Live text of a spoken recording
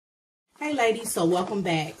Hey ladies, so welcome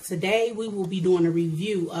back. Today we will be doing a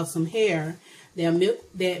review of some hair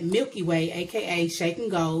that Milky Way, aka Shake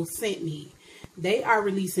and Go, sent me. They are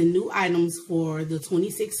releasing new items for the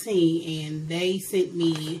 2016 and they sent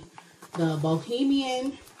me the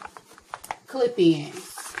Bohemian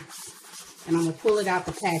clip-ins. And I'm going to pull it out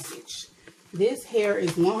the package. This hair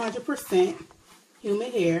is 100%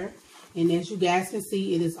 human hair, and as you guys can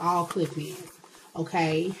see, it is all clip-ins.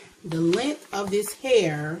 Okay, the length of this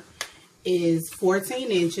hair is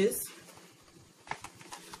 14 inches.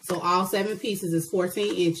 So all 7 pieces is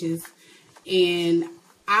 14 inches. And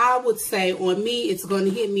I would say on me, it's going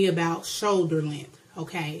to hit me about shoulder length.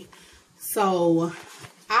 Okay, so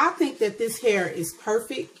I think that this hair is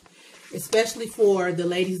perfect, especially for the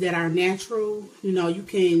ladies that are natural. You know, you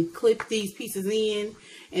can clip these pieces in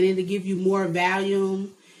and it'll give you more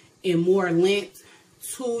volume and more length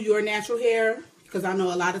to your natural hair. Because I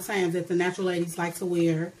know a lot of times that the natural ladies like to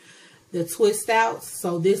wear the twist outs.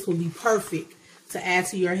 So this will be perfect to add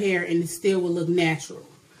to your hair and it still will look natural.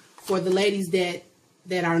 For the ladies that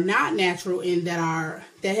are not natural and that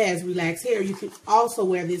has relaxed hair, you can also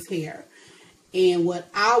wear this hair. And what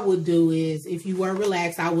I would do is, if you were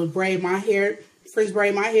relaxed, I would braid my hair, French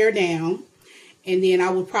braid my hair down, and then I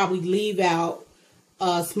would probably leave out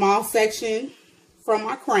a small section from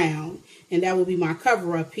my crown, and that would be my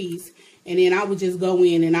cover-up piece. And then I would just go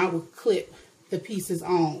in and I would clip the pieces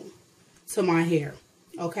on to my hair.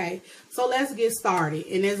 Okay, so let's get started.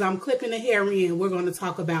 And as I'm clipping the hair in, we're going to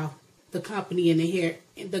talk about the company and the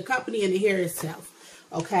hair itself.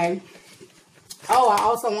 Okay. Oh, I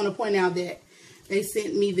also want to point out that they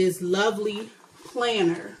sent me this lovely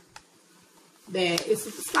planner that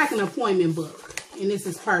it's like an appointment book. And this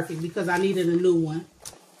is perfect because I needed a new one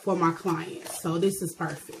for my clients. So this is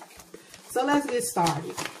perfect. So let's get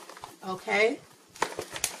started. Okay.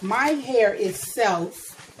 My hair itself,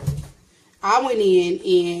 I went in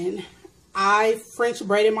and I French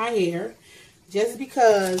braided my hair just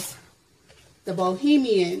because the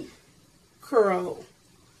Bohemian curl,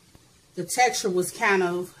 the texture was kind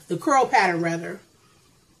of, the curl pattern rather,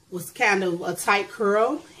 was kind of a tight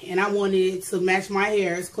curl, and I wanted it to match my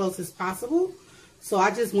hair as close as possible. So I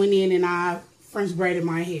just went in and I French braided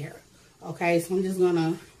my hair. Okay, so I'm just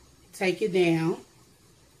gonna take it down,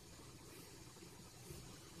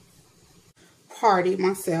 part it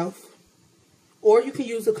myself, or you can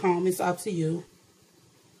use a comb, it's up to you.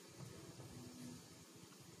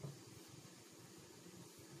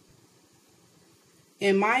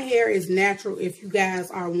 And my hair is natural, if you guys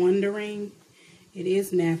are wondering. It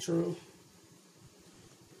is natural.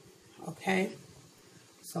 Okay.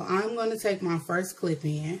 So I'm going to take my first clip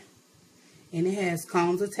in. And it has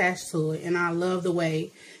combs attached to it. And I love the way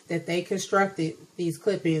that they constructed these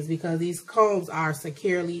clip-ins, because these combs are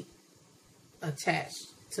securely attached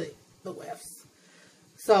to the wefts.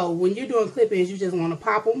 So when you're doing clip-ins, you just want to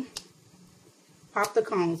pop them. Pop the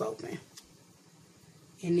combs open.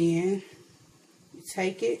 And then you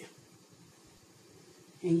take it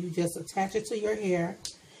and you just attach it to your hair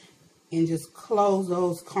and just close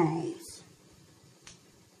those combs.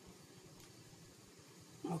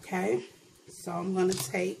 Okay, so I'm going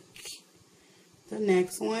to take the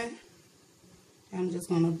next one. I'm just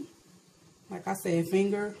going to, like I said,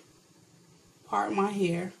 finger part my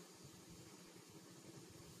hair.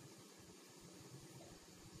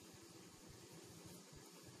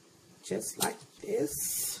 Just like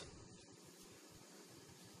this.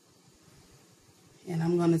 And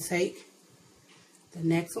I'm going to take the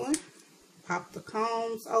next one, pop the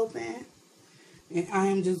combs open, and I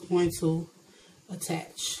am just going to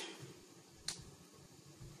attach.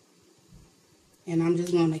 And I'm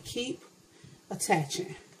just going to keep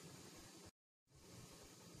attaching.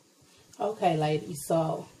 Okay, ladies,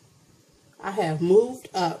 so I have moved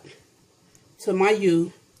up to my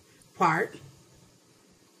U part.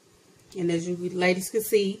 And as you ladies can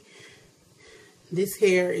see, this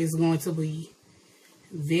hair is going to be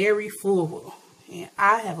very full, and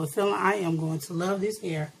I have a feeling I am going to love this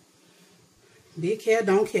hair. Big hair,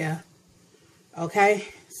 don't care. Okay,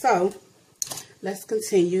 so let's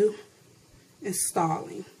continue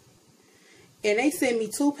installing. And they sent me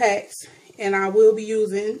 2 packs, and I will be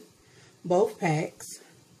using both packs.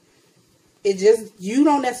 It just, you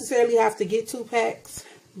don't necessarily have to get 2 packs,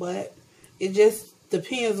 but it just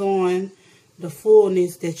depends on the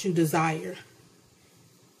fullness that you desire.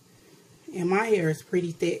 And my hair is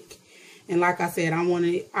pretty thick. And like I said, I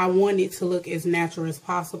want it to look as natural as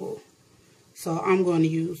possible. So I'm going to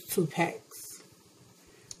use 2 packs.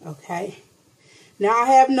 Okay. Now I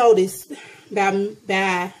have noticed by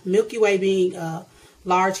Milky Way being a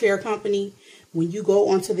large hair company, when you go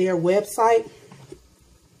onto their website,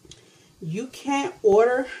 You can't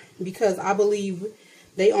order because I believe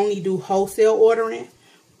they only do wholesale ordering.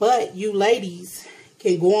 But you ladies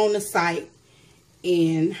can go on the site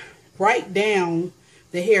and write down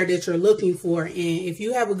the hair that you're looking for. And if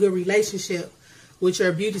you have a good relationship with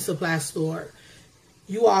your beauty supply store,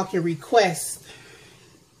 you all can request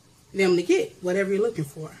them to get whatever you're looking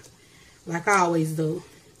for, like I always do.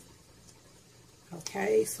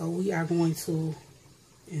 Okay, so we are going to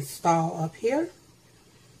install up here,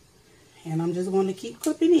 and I'm just going to keep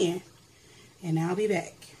clipping in, and I'll be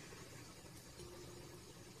back.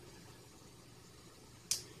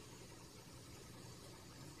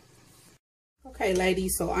 Okay,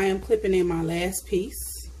 ladies, so I am clipping in my last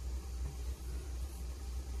piece,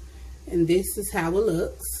 and this is how it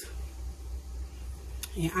looks.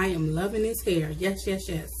 And I am loving this hair. Yes, yes,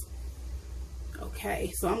 yes.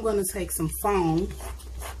 Okay, so I'm going to take some foam,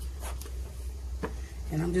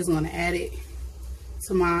 and I'm just going to add it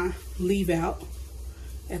to my leave out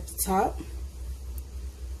at the top.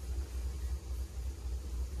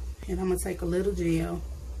 And I'm going to take a little gel,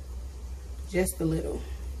 just a little.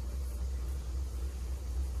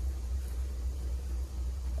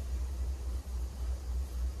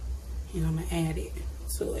 And I'm going to add it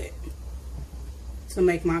to it to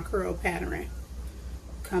make my curl pattern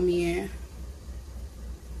come in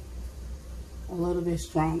a little bit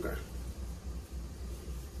stronger.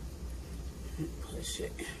 Push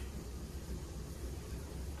it.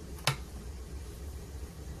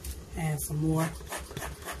 Add some more.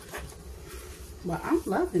 But I'm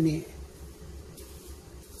loving it.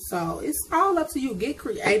 So it's all up to you. Get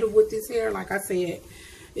creative with this hair. Like I said,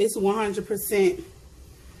 it's 100%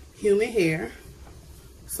 human hair.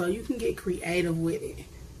 So you can get creative with it.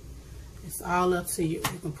 It's all up to you.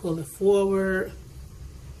 You can pull it forward.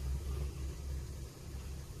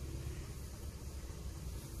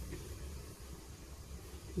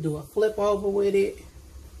 Do a flip over with it.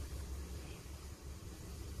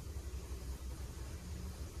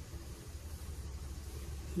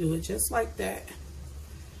 Do it just like that.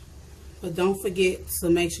 But don't forget to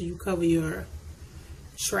make sure you cover your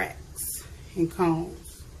tracks and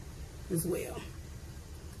combs as well.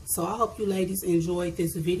 So I hope you ladies enjoyed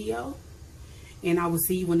this video, and I will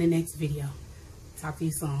see you in the next video. Talk to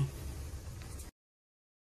you soon.